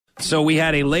So we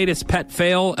had a latest pet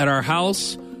fail at our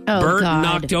house. Oh, Bert God.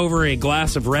 knocked over a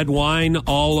glass of red wine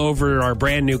all over our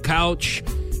brand new couch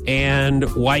and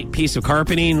white piece of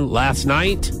carpeting last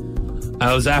night. It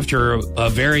was after a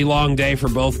very long day for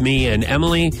both me and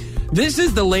Emily. This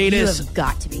is the You latest have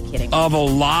got to be kidding. of a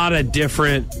lot of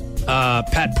different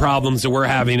pet problems that we're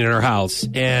having in our house.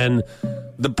 And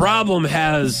the problem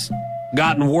has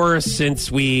gotten worse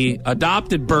since we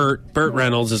adopted Bert. Bert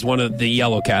Reynolds is one of the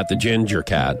yellow cat, the ginger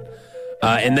cat.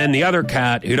 And then the other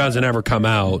cat who doesn't ever come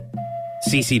out,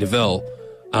 Cece DeVille.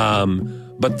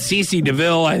 But Cece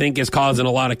DeVille, I think, is causing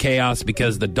a lot of chaos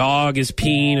because the dog is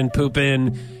peeing and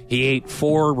pooping. He ate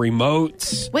 4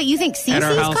 remotes. Wait, you think at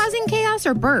our Cece's house. causing chaos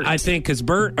or Bert? I think because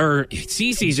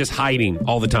Cece's just hiding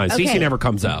all the time. Okay. Cece never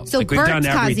comes out. So we've Bert's done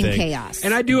causing everything. chaos.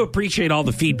 And I do appreciate all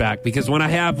the feedback because when I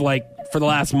have, for the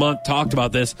last month talked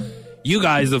about this, you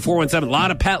guys, the 417, a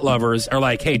lot of pet lovers are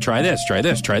like, hey, try this, try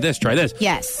this, try this, try this.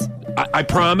 Yes. I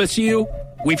promise you,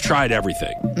 we've tried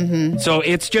everything. Mm-hmm. So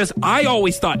it's just, I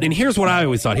always thought, and here's what I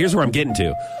always thought, here's where I'm getting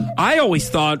to. I always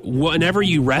thought whenever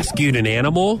you rescued an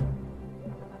animal,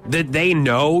 that they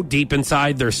know deep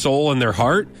inside their soul and their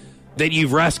heart that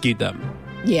you've rescued them.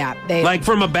 Yeah. Like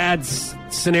from a bad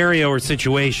scenario or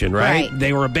situation, right? Right.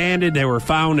 They were abandoned. They were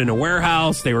found in a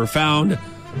warehouse. They were found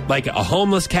like a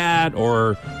homeless cat,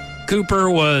 or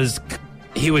Cooper was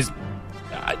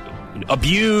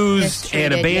abused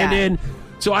Mistreated, and abandoned.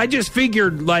 So I just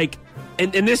figured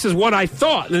and this is what I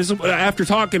thought. This is after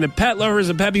talking to pet lovers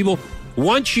and pet people.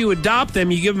 Once you adopt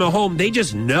them, you give them a home, they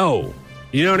just know.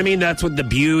 You know what I mean? That's what the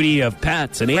beauty of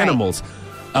pets and animals.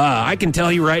 I can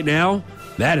tell you right now,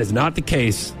 that is not the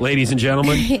case, ladies and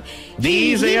gentlemen.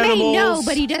 These he animals. may know,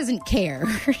 but he doesn't care.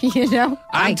 You know?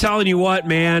 I'm telling you what,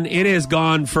 man, it has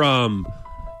gone from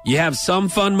you have some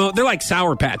fun mode. They're like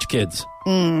Sour Patch Kids.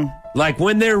 Like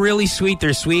when they're really sweet,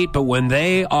 they're sweet, but when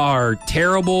they are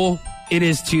terrible, it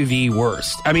is to the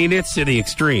worst. I mean, it's to the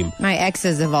extreme. My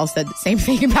exes have all said the same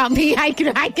thing about me. I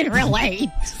can relate.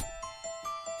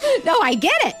 No, I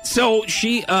get it. So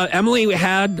Emily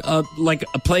had a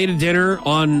plate of dinner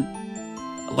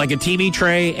on like a TV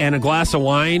tray and a glass of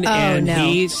wine, and no.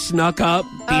 he snuck up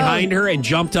behind her and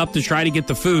jumped up to try to get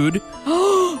the food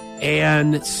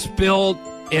and spilled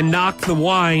and knocked the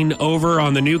wine over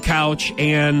on the new couch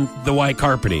and the white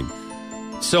carpeting.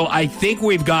 So I think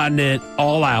we've gotten it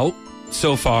all out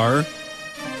so far.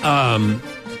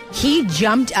 He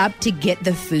jumped up to get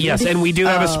the food. Yes, and we do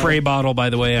have a spray bottle, by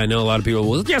the way. I know a lot of people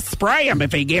will just spray him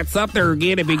if he gets up there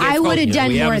again. If he gets I would have done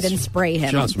we more have than spray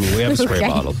him. Trust me, we have a spray Okay.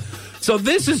 bottle. So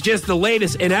this is just the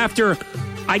latest. And after,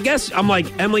 I guess, I'm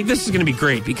like, Emily, this is going to be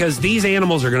great because these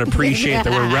animals are going to appreciate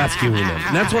that we're rescuing them.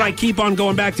 And that's what I keep on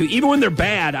going back to. Even when they're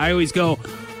bad, I always go,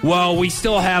 well, we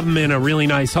still have them in a really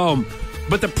nice home.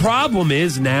 But the problem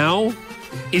is now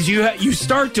is you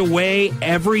start to weigh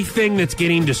everything that's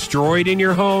getting destroyed in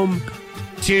your home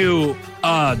to,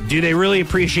 do they really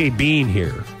appreciate being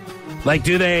here? Like,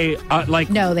 do they,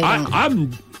 No, they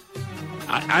don't.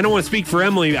 I don't want to speak for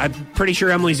Emily. I'm pretty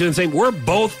sure Emily's doing the same. We're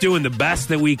both doing the best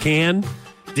that we can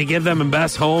to give them a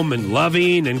best home and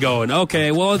loving and going,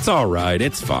 okay, well, it's all right.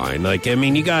 It's fine. Like, I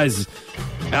mean, you guys,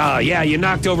 you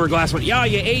knocked over a glass one. Yeah,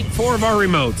 you ate 4 of our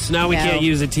remotes. Now we can't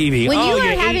use a TV. When you are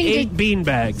having ate to 8 bean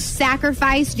bags.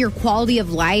 Sacrifice your quality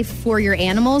of life for your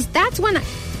animals. That's when,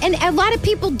 and a lot of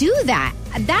people do that.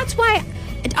 That's why,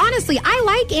 honestly, I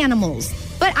like animals,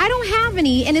 but I don't have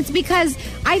any. And it's because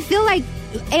I feel like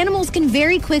animals can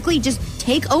very quickly just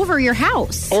take over your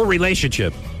house. Or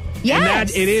relationship. Yes. And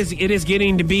that it is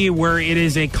getting to be where it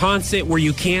is a constant where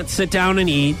you can't sit down and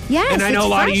eat. Yes, and I know it's a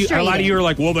lot of frustrating. you are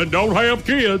like, well, then don't have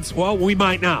kids. Well, we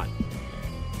might not.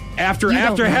 After You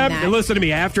don't mean having that. listen to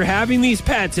me, after having these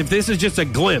pets, if this is just a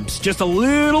glimpse, just a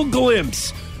little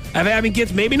glimpse of having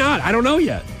kids, maybe not. I don't know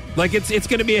yet. Like it's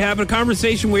going to be having a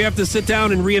conversation where you have to sit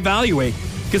down and reevaluate.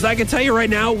 Because I can tell you right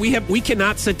now, we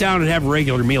cannot sit down and have a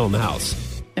regular meal in the house.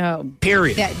 Oh,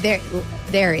 Period.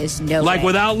 There is no Like way.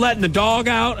 without letting the dog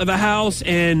out of the house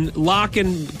and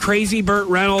locking crazy Burt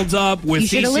Reynolds up with You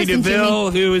shoulda Cece listened to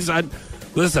DeVille, who is,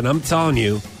 listen, I'm telling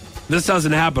you, this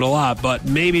doesn't happen a lot, but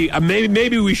maybe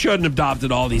we shouldn't have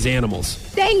adopted all these animals.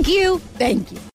 Thank you.